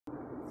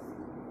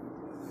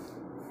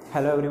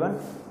Hello everyone,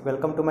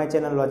 welcome to my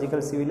channel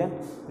logical civilian.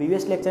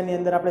 Previous lecture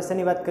अंदर આપણે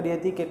શેની વાત કરી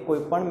હતી કે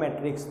કોઈપણ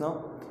મેટ્રિક્સનો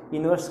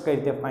ઇન્વર્સ કઈ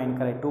રીતે ફાઇન્ડ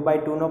કરાય।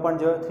 2/2 નો પણ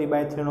જોયો,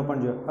 3/3 નો પણ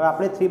જોયો। હવે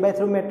આપણે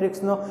 3/3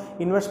 મેટ્રિક્સનો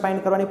ઇન્વર્સ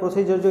ફાઇન્ડ કરવાની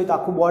પ્રોસિજર જોઈ તો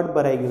આખું બોર્ડ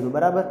ભરાઈ ગયું હતું,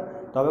 બરાબર।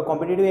 તો હવે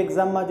કોમ્પિટિટિવ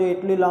એક્ઝામમાં જો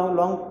એટલી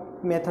લોંગ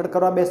મેથડ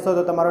કરવા બેસતો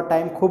તો તમારો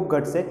ટાઈમ ખૂબ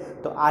ઘટશે।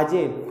 તો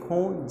આજે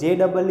હું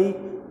JEE,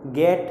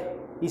 ગેટ,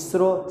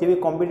 ઇસરો જેવી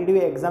કોમ્પિટિટિવ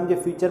એક્ઝામ જે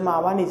ફ્યુચરમાં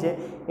આવવાની છે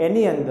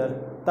એની અંદર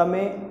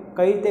તમે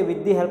કઈ રીતે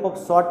with the help of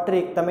short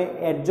trick તમે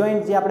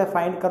એડજોઇન્ટ જે આપણે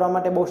ફાઇન્ડ કરવા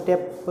માટે બહુ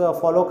સ્ટેપ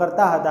ફોલો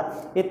કરતા હતા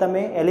એ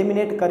તમે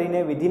એલિમિનેટ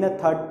કરીને within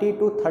 30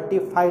 to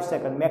 35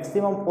 second,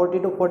 maximum 40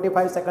 to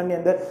 45 સેકન્ડની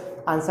અંદર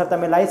આન્સર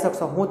તમે લાવી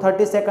શકશો। હું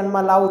 30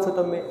 સેકન્ડમાં લાવું છું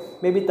તો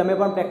મે બી તમે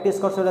પણ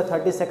પ્રેક્ટિસ કરશો એટલે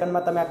 30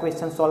 સેકન્ડમાં તમે આ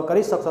ક્વેશ્ચન સોલ્વ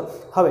કરી શકશો।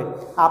 હવે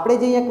આપણે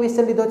જે અહીંયા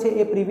ક્વેશ્ચન લીધો છે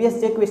એ પ્રીવિયસ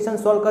જે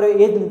ક્વેશ્ચન સોલ્વ કર્યો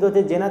એ જ લીધો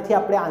છે, જેનાથી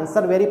આપણે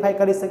આન્સર વેરીફાઈ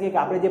કરી શકીએ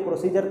કે આપણે જે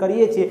પ્રોસિજર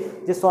કરીએ છીએ,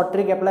 જે શોર્ટ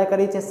ટ્રીક એપ્લાય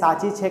કરીએ છીએ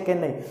સાચી છે કે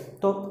નહીં।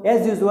 તો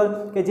એઝ યુઝ્યુઅલ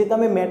કે જે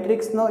તમે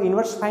મેટ્રિક્સનો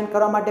ઇન્વર્સ ફાઇન્ડ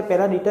કરવા માટે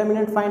પહેલાં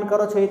ડિટર્મિનન્ટ ફાઇન્ડ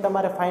કરો છો એ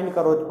તમારે ફાઇન્ડ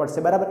કરવો જ પડશે,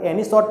 બરાબર।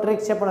 એની શોર્ટ ટ્રીક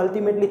છે પણ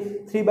અલ્ટિમેટલી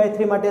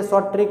 3/3 માટે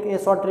શોર્ટ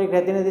ટ્રીક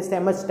રહેતી નથી,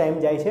 સેમ જ ટાઈમ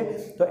જાય છે।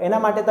 તો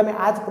એના માટે તમે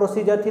આ જ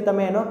પ્રોસિજરથી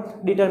તમે એનો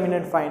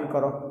ડિટર્મિનન્ટ ફાઇન્ડ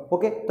કરો,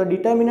 ઓકે। તો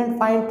ડિટર્મિનન્ટ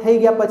ફાઇન્ડ થઈ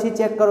ગયા પછી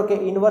ચેક કરો કે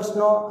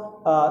ઇન્વર્સનો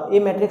એ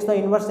મેટ્રિક્સનો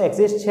ઇન્વર્સ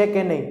એક્ઝિસ્ટ છે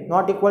કે નહીં।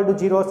 નોટ ઇક્વલ ટુ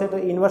 0 હશે તો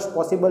ઇન્વર્સ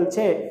પોસિબલ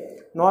છે,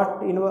 નોટ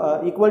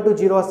ઇક્વલ ટુ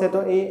 0 હશે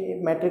તો એ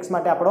મેટ્રિક્સ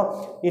માટે આપણો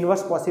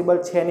ઇન્વર્સ પોસિબલ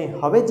છે નહીં।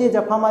 હવે જે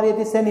જફા મારી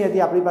હતી શેની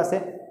હતી આપણી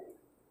પાસે?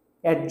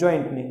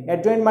 એડજોઇન્ટની।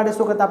 એડજોઇન્ટ માટે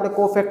શું કરતા આપણે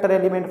કોફેક્ટર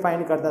એલિમેન્ટ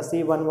ફાઇન્ડ કરતા,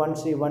 C11,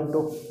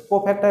 C12।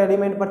 કોફેક્ટર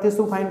એલિમેન્ટ પરથી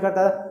શું ફાઇન્ડ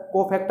કરતા હતા?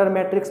 કોફેક્ટર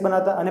મેટ્રિક્સ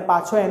બનાવતા અને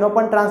પાછો એનો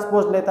પણ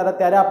ટ્રાન્સપોઝ લેતા હતા,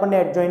 ત્યારે આપણને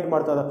એડજોઇન્ટ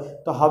મળતો હતો।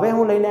 તો હવે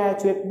હું લઈને આવ્યો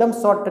છું એકદમ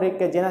શોર્ટ ટ્રીક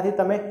કે જેનાથી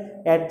તમે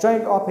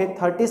એડજોઇન્ટ ઓફ એ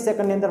 30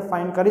 સેકન્ડની અંદર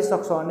ફાઇન્ડ કરી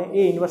શકશો અને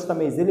એ ઇન્વર્સ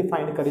તમે ઇઝીલી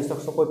ફાઇન્ડ કરી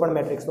શકશો કોઈ પણ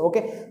મેટ્રિક્સનો,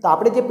 ઓકે। તો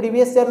આપણે જે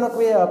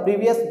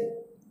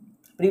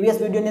પ્રીવિયસ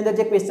વિડીયોની અંદર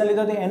જે ક્વેશ્ચન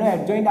લીધો હતો એનો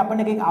એડજોઇન્ટ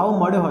આપણને કંઈક આવો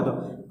મળ્યો હતો।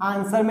 આ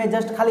આન્સર મેં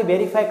જસ્ટ ખાલી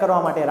વેરીફાઈ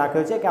કરવા માટે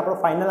રાખ્યો છે કે આપણો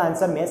ફાઇનલ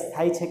આન્સર મેચ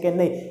થાય છે કે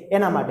નહીં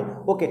એના માટે,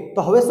 ઓકે।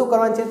 તો હવે શું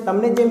કરવાનું છે,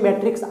 તમને જે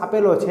મેટ્રિક્સ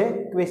આપેલો છે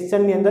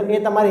ક્વેશ્ચનની અંદર એ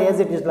તમારે એઝ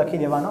ઇટ ઇઝ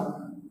લખી દેવાનો।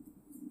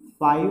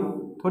 5,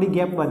 થોડી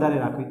ગેપ વધારે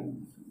રાખવી,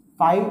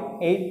 5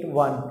 8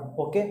 1,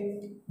 ઓકે,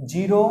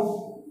 0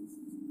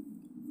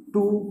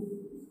 2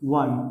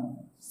 1,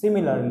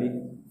 સિમિલરલી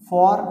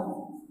 4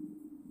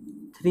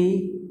 3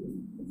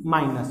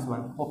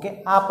 -1, ઓકે।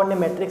 આ આપણને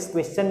મેટ્રિક્સ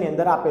ક્વેશ્ચનની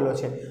અંદર આપેલો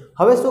છે।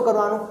 હવે શું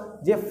કરવાનું,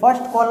 જે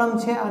ફર્સ્ટ કોલમ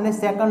છે અને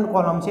સેકન્ડ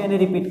કોલમ છે એને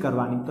રિપીટ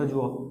કરવાની। તો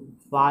જુઓ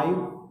 5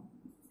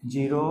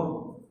 0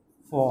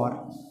 4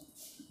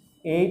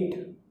 8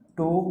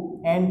 2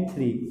 and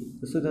 3,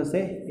 તો શું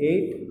થશે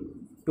 8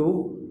 2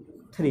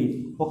 3,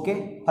 ઓકે।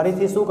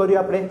 ફરીથી શું કર્યું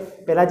આપણે,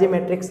 પહેલાં જે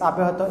મેટ્રિક્સ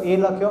આપ્યો હતો એ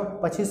લખ્યો,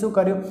 પછી શું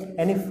કર્યું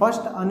એની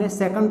ફર્સ્ટ અને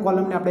સેકન્ડ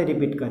કોલમને આપણે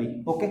રિપીટ કરી,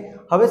 ઓકે।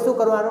 હવે શું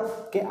કરવાનું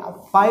કે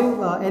 5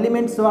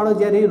 એલિમેન્ટ્સવાળો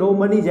જ્યારે રો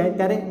બની જાય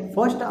ત્યારે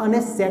ફર્સ્ટ અને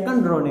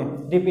સેકન્ડ રોને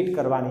રિપીટ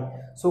કરવાની।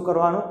 શું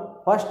કરવાનું?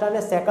 ફર્સ્ટ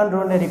અને સેકન્ડ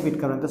રોને રિપીટ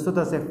કરવાની। તો શું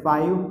થશે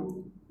 5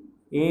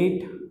 8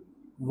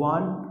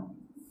 1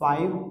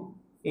 5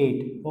 8,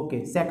 ઓકે।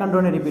 સેકન્ડ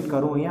રોને રિપીટ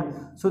કરું અહીંયા,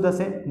 શું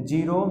થશે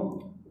 0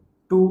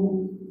 2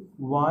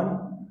 1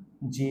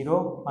 0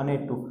 અને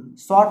 2।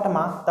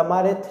 શોર્ટમાં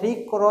તમારે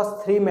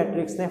 3x3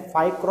 મેટ્રિક્સને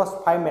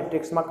 5x5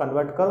 મેટ્રિક્સમાં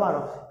કન્વર્ટ કરવાનો।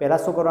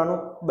 પહેલાં શું કરવાનું,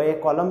 2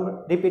 કોલમ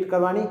રિપીટ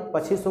કરવાની,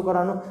 પછી શું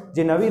કરવાનું,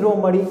 જે નવી રો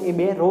મળી એ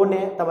 2 રોને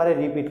તમારે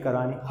રિપીટ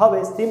કરવાની। હવે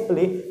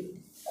સિમ્પલી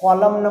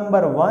કોલમ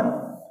નંબર 1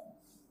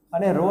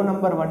 અને રો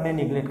નંબર 1 ને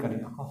નિગ્લેક્ટ કરી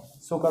નાખો।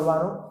 શું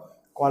કરવાનું?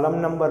 કોલમ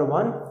નંબર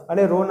 1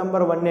 અને રો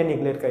નંબર 1 ને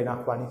નિગ્લેક્ટ કરી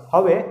નાખવાની।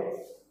 હવે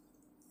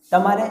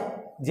તમારે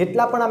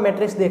જેટલા પણ આ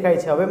મેટ્રિક્સ દેખાય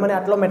છે, હવે મને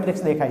આટલો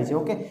મેટ્રિક્સ દેખાય છે,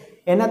 ઓકે,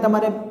 એના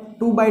તમારે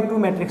 2/2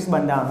 મેટ્રિક્સ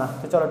બનાવવાના।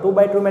 તો ચલો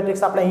 2/2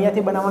 મેટ્રિક્સ આપણે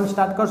અહીંયાથી બનાવવાનું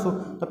સ્ટાર્ટ કરશું।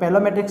 તો પહેલો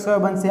મેટ્રિક્સ કયો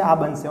બનશે? આ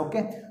બનશે, ઓકે।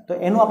 તો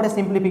એનું આપણે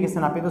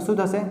સિમ્પ્લિફિકેશન આપીએ તો શું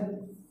થશે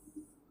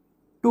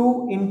 2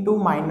 ×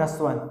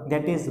 -1,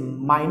 દેટ ઇઝ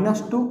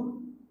 -2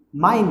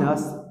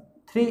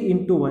 -3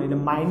 × 1 એટલે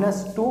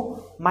 -2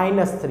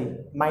 -3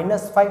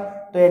 -5,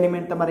 તો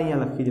એલિમેન્ટ તમારે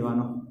અહીંયા લખી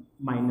દેવાનો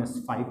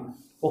 -5,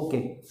 ઓકે।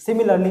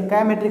 સિમિલરલી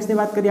કયા મેટ્રિક્સની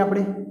વાત કરીએ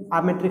આપણે?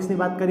 આ મેટ્રિક્સની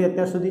વાત કરીએ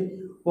અત્યાર સુધી,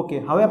 ઓકે।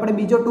 હવે આપણે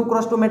બીજો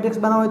 2x2 મેટ્રિક્સ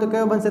બનાવવો હોય તો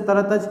કયો બનશે?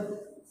 તરત જ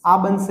આ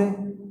બનશે,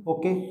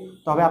 ઓકે।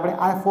 તો હવે આપણે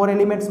આ 4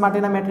 એલિમેન્ટ્સ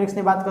માટેના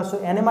મેટ્રિક્સની વાત કરશું।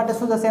 એને માટે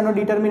શું થશે? એનો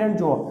ડિટર્મિનન્ટ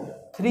જુઓ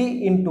 3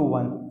 ×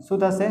 1, શું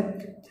થશે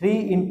 3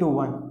 ×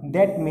 1,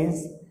 દેટ મીન્સ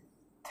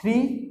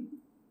 3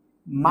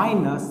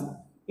 -8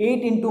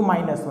 ×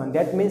 -1,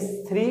 દેટ મીન્સ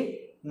 3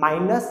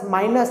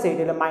 -8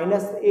 એટલે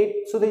 -8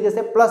 શું થઈ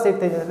જશે? +8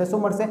 થઈ જશે, એટલે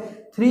શું મળશે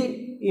 3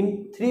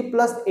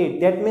 + 8,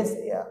 દેટ મીન્સ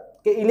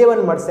કે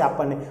 11 મળશે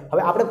આપણને।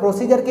 હવે આપણે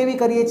પ્રોસિજર કેવી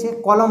કરીએ છીએ?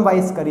 કોલમ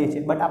વાઇઝ કરીએ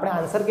છીએ, બટ આપણે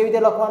આન્સર કેવી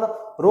રીતે લખવાનો?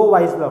 રો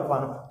વાઇઝ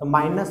લખવાનો। તો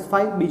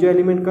 -5, બીજો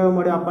એલિમેન્ટ કયો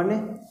મળ્યો આપણને?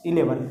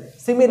 11।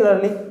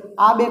 સિમિલરલી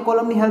આ 2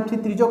 કોલમની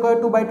હેલ્પથી ત્રીજો કયો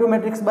 2/2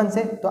 મેટ્રિક્સ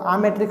બનશે? તો આ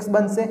મેટ્રિક્સ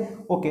બનશે,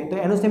 ઓકે। તો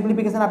એનું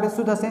સિમ્પ્લિફિકેશન આપણે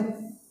શું થશે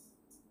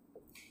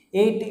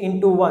 8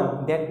 × 1,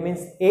 દેટ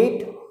મીન્સ 8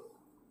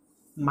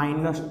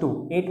 -2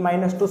 8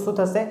 - 2 શું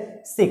થશે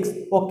 6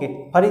 ઓકે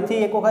ફરીથી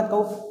એક વખત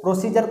કહું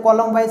પ્રોસિજર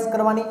કોલમ વાઇઝ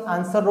કરવાની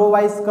આન્સર રો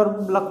વાઇઝ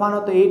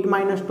લખવાનો તો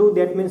 8 - 2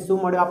 ધેટ મીન્સ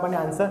શું મળ્યો આપણને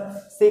આન્સર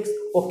 6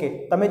 ઓકે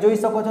તમે જોઈ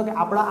શકો છો કે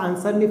આપણા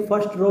આન્સરની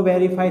ફર્સ્ટ રો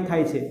વેરીફાઈ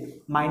થાય છે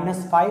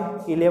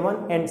 -5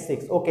 11 and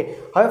 6 ઓકે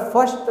હવે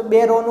ફર્સ્ટ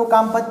બે રો નું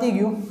કામ પતી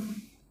ગયું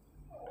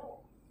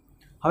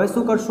હવે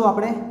શું કરશું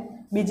આપણે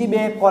બીજી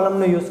બે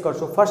કોલમનો યુઝ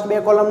કરશું ફર્સ્ટ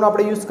બે કોલમનો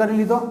આપણે યુઝ કરી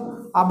લીધો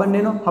આ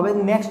બંનેનો હવે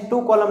નેક્સ્ટ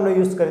ટુ કોલમનો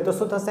યુઝ કરીએ તો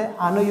શું થશે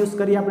આનો યુઝ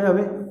કરીએ આપણે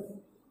હવે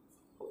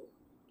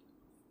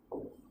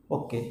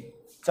ઓકે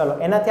ચલો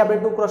એનાથી આપણે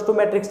 2x2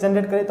 મેટ્રિક્સ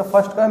જનરેટ કરીએ તો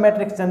ફર્સ્ટ કયો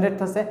મેટ્રિક્સ જનરેટ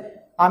થશે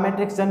આ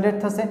મેટ્રિક્સ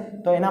જનરેટ થશે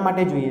તો એના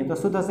માટે જોઈએ તો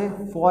શું થશે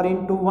 4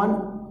 × 1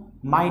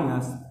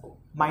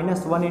 -1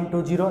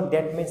 × 0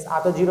 ધેટ મીન્સ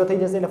આ તો 0 થઈ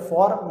જશે એટલે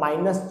 4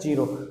 -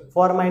 0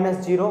 4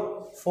 - 0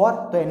 4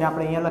 તો એને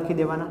આપણે અહીંયા લખી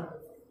દેવાના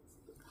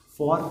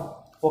 4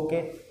 ઓકે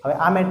હવે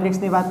આ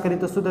મેટ્રિક્સની વાત કરીએ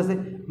તો શું થશે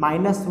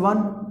 -1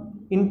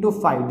 ×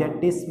 5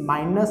 ધેટ ઇઝ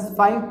 -5 -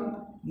 4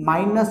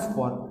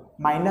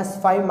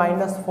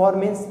 -5 - 4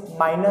 મીન્સ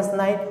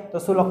 -9 તો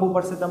શું લખવું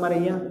પડશે તમારે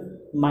અહીંયા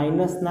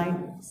 -9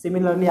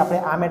 સિમિલરલી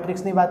આપણે આ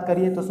મેટ્રિક્સની વાત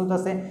કરીએ તો શું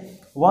થશે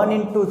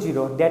 1 ×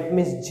 0 ધેટ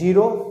મીન્સ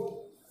 0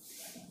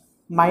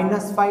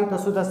 -5 તો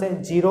શું થશે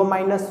 0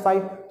 -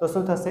 5 તો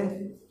શું થશે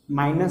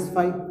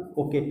 -5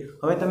 ઓકે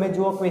હવે તમે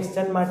જુઓ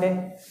ક્વેશ્ચન માટે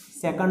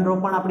સેકન્ડ રો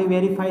પણ આપણી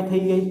વેરીફાઈ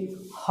થઈ ગઈ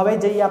હવે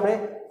જઈએ આપણે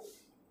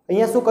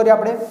અહીંયા શું કર્યું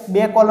આપણે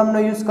બે કોલમનો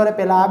યુઝ કર્યો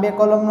પહેલાં આ બે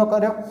કોલમનો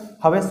કર્યો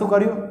હવે શું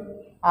કર્યું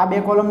આ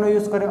બે કોલમનો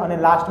યુઝ કર્યો અને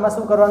લાસ્ટમાં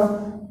શું કરવાનું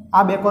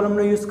આ બે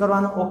કોલમનો યુઝ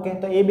કરવાનો ઓકે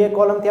તો એ બે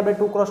કોલમથી આપણે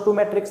 2x2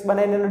 મેટ્રિક્સ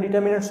બનાવીને એનો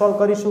ડિટર્મિનન્ટ સોલ્વ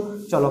કરીશું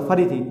ચલો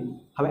ફરીથી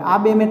હવે આ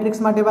બે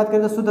મેટ્રિક્સ માટે વાત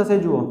કરીએ તો શું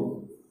થશે જુઓ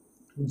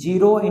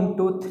 0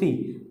 × 3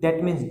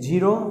 ધેટ મીન્સ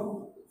 0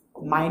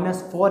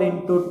 -4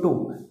 × 2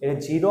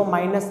 એટલે 0 -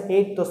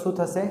 8 તો શું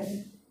થશે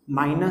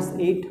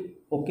 -8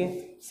 ઓકે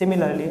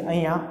સિમિલરલી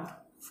અહીંયા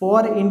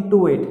 4 ×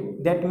 8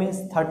 ધેટ મીન્સ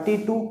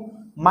 32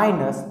 -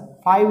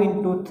 5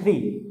 × 3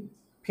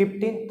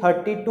 15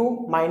 32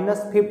 -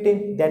 15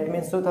 ધેટ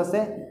મીન્સ શું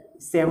થશે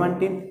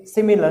 17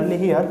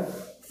 similarly here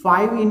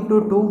 5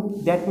 × 2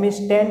 that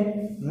means 10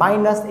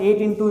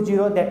 -8 ×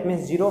 0 that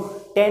means 0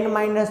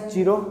 10 -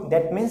 0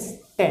 that means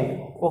 10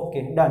 okay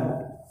done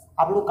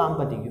આપણું કામ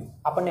પતી ગયું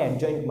આપણને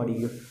એડજોઇન્ટ મળી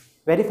ગયો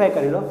વેરીફાઈ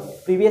કરી લો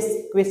પ્રીવિયસ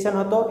ક્વેશ્ચન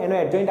હતો એનો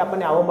એડજોઇન્ટ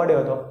આપણને આવો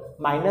મળ્યો હતો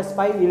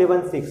 -5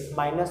 11 6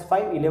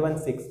 -5 11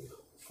 6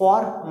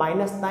 4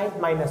 -9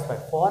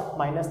 -5 4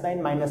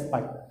 -9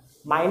 -5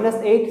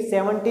 -8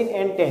 17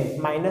 and 10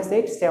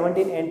 -8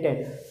 17 and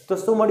 10 તો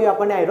શું મળ્યું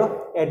આપણને આયરો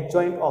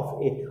એડજોઇન્ટ ઓફ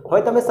એ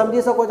હવે તમે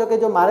સમજી શકો છો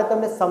કે જો મારે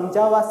તમને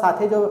સમજાવવા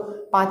સાથે જો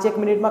 5-1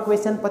 મિનિટમાં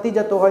ક્વેશ્ચન પતી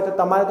જતો હોય તો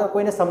તમારે તો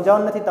કોઈને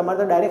સમજાવવાનું નથી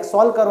તમારે તો ડાયરેક્ટ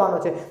સોલ્વ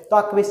કરવાનો છે તો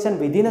આ ક્વેશ્ચન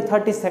વિધિન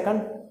 30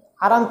 સેકન્ડ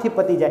આરામથી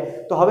પતી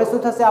જાય તો હવે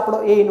શું થશે આપણો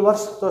એ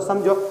ઇન્વર્સ તો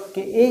સમજો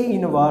કે એ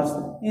inverse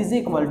is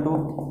equal to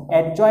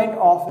adjoint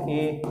of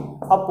A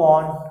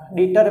upon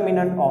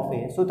determinant of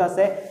એ શું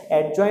થશે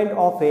adjoint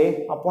of A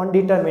upon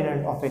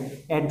determinant of A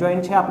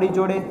adjoint છે આપણી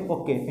જોડે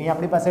ઓકે અહીં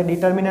આપણી પાસે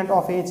ડિટર્મિનન્ટ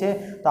ઓફ એ છે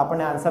તો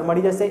આપણને આન્સર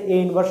મળી જશે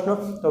એ ઇન્વર્સનો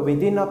તો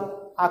વિધિન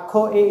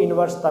આખો એ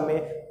ઇન્વર્સ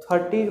તમે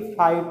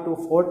 35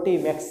 to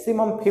 40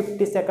 મેક્સિમમ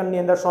 50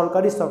 સેકન્ડની અંદર સોલ્વ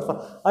કરી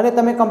શકશો અને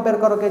તમે કમ્પેર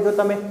કરો કે જો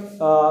તમે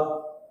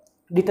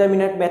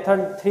ડિટર્મિનન્ટ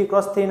મેથડ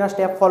 3x3 ના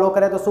સ્ટેપ ફોલો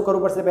કરે તો શું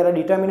કરવું પડશે પહેલાં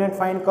ડિટર્મિનન્ટ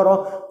ફાઇન્ડ કરો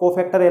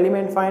કોફેક્ટર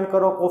એલિમેન્ટ ફાઇન્ડ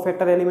કરો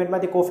કોફેક્ટર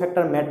એલિમેન્ટમાંથી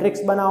કોફેક્ટર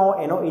મેટ્રિક્સ બનાવો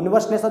એનો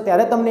ઇન્વર્સ લેશો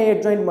ત્યારે તમને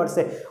એડજોઇન્ટ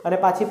મળશે અને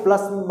પાછી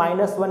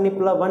 +-1 ની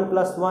 1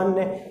 + 1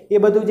 ને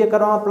એ બધું જે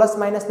કરવામાં પ્લસ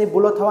માઇનસની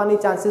ભૂલો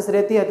થવાની ચાન્સીસ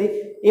રહેતી હતી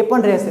એ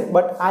પણ રહેશે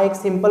બટ આ એક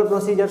સિમ્પલ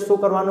પ્રોસિજર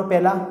શું કરવાનું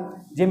પહેલાં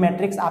જે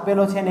મેટ્રિક્સ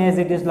આપેલો છે ને એઝ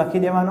ઇટ ઇઝ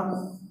લખી દેવાનો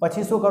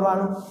પછી શું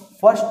કરવાનું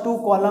ફર્સ્ટ 2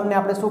 કોલમને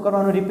આપણે શું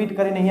કરવાનું રિપીટ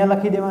કરીને અહીંયા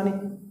લખી દેવાની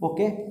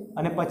ઓકે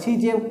અને પછી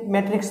જે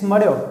મેટ્રિક્સ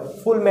મળ્યો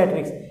ફૂલ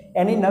મેટ્રિક્સ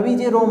એની નવી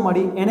જે રો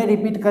મળી એને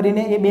રિપીટ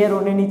કરીને એ બે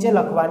રોને નીચે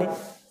લખવાની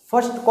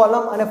ફર્સ્ટ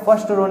કોલમ અને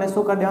ફર્સ્ટ રોને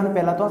શું કરી દેવાનું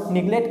પહેલાં તો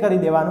નિગ્લેક્ટ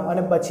કરી દેવાનું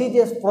અને પછી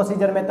જે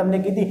પ્રોસિજર મેં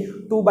તમને કીધી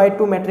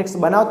 2x2 મેટ્રિક્સ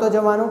બનાવતો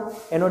જવાનું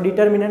એનો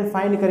ડિટર્મિનન્ટ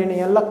ફાઇન્ડ કરીને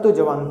અહીંયા લખતું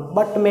જવાનું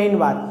બટ મેઇન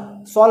વાત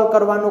સોલ્વ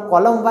કરવાનું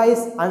કોલમ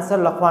વાઇઝ આન્સર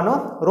લખવાનો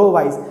રો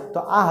વાઇઝ તો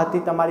આ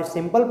હતી તમારી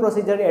સિમ્પલ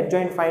પ્રોસિજર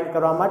એડજોઇન્ટ ફાઇન્ડ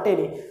કરવા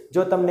માટેની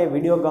જો તમને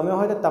વિડીયો ગમ્યો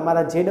હોય તો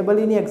તમારા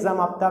JEE એક્ઝામ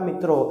આપતા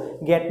મિત્રો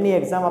ગેટની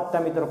એક્ઝામ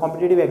આપતા મિત્રો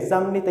કોમ્પિટિટિવ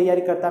એક્ઝામની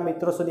તૈયારી કરતા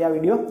મિત્રો સુધી આ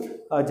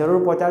વિડીયો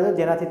જરૂર પહોંચાડજો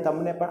જેનાથી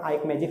તમને પણ આ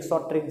એક મેજિક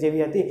શોર્ટ ટ્રીક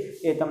જેવી હતી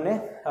એ તમને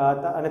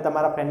અને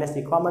તમારા ફ્રેન્ડને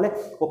શીખવા મળે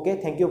okay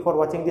thank you for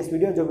watching this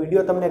video જો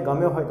વિડીયો તમને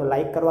ગમ્યો હોય તો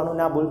લાઇક કરવાનું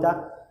ના ભૂલતા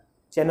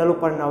ચેનલ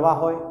ઉપર નવા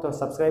હોય તો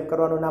સબસ્ક્રાઇબ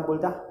કરવાનું ના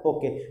ભૂલતા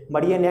ઓકે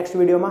મળીએ નેક્સ્ટ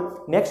વિડીયોમાં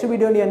નેક્સ્ટ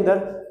વિડીયોની અંદર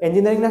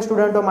એન્જિનિયરિંગના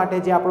સ્ટુડન્ટો માટે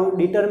જે આપણું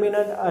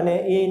ડિટર્મિનન્ટ અને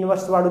એ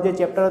ઇન્વર્સવાળું જે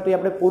ચેપ્ટર હતું એ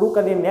આપણે પૂરું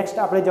કરીને નેક્સ્ટ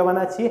આપણે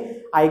જવાના છીએ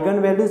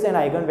eigen values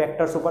and eigen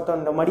vectors ઉપર તો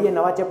મળીએ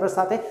નવા ચેપ્ટર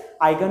સાથે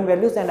eigen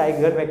values and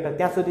eigen vector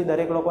ત્યાં સુધી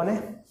દરેક લોકોને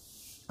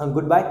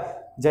ગુડ બાય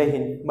જય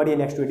હિન્દ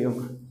મળીએ નેક્સ્ટ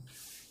વિડીયોમાં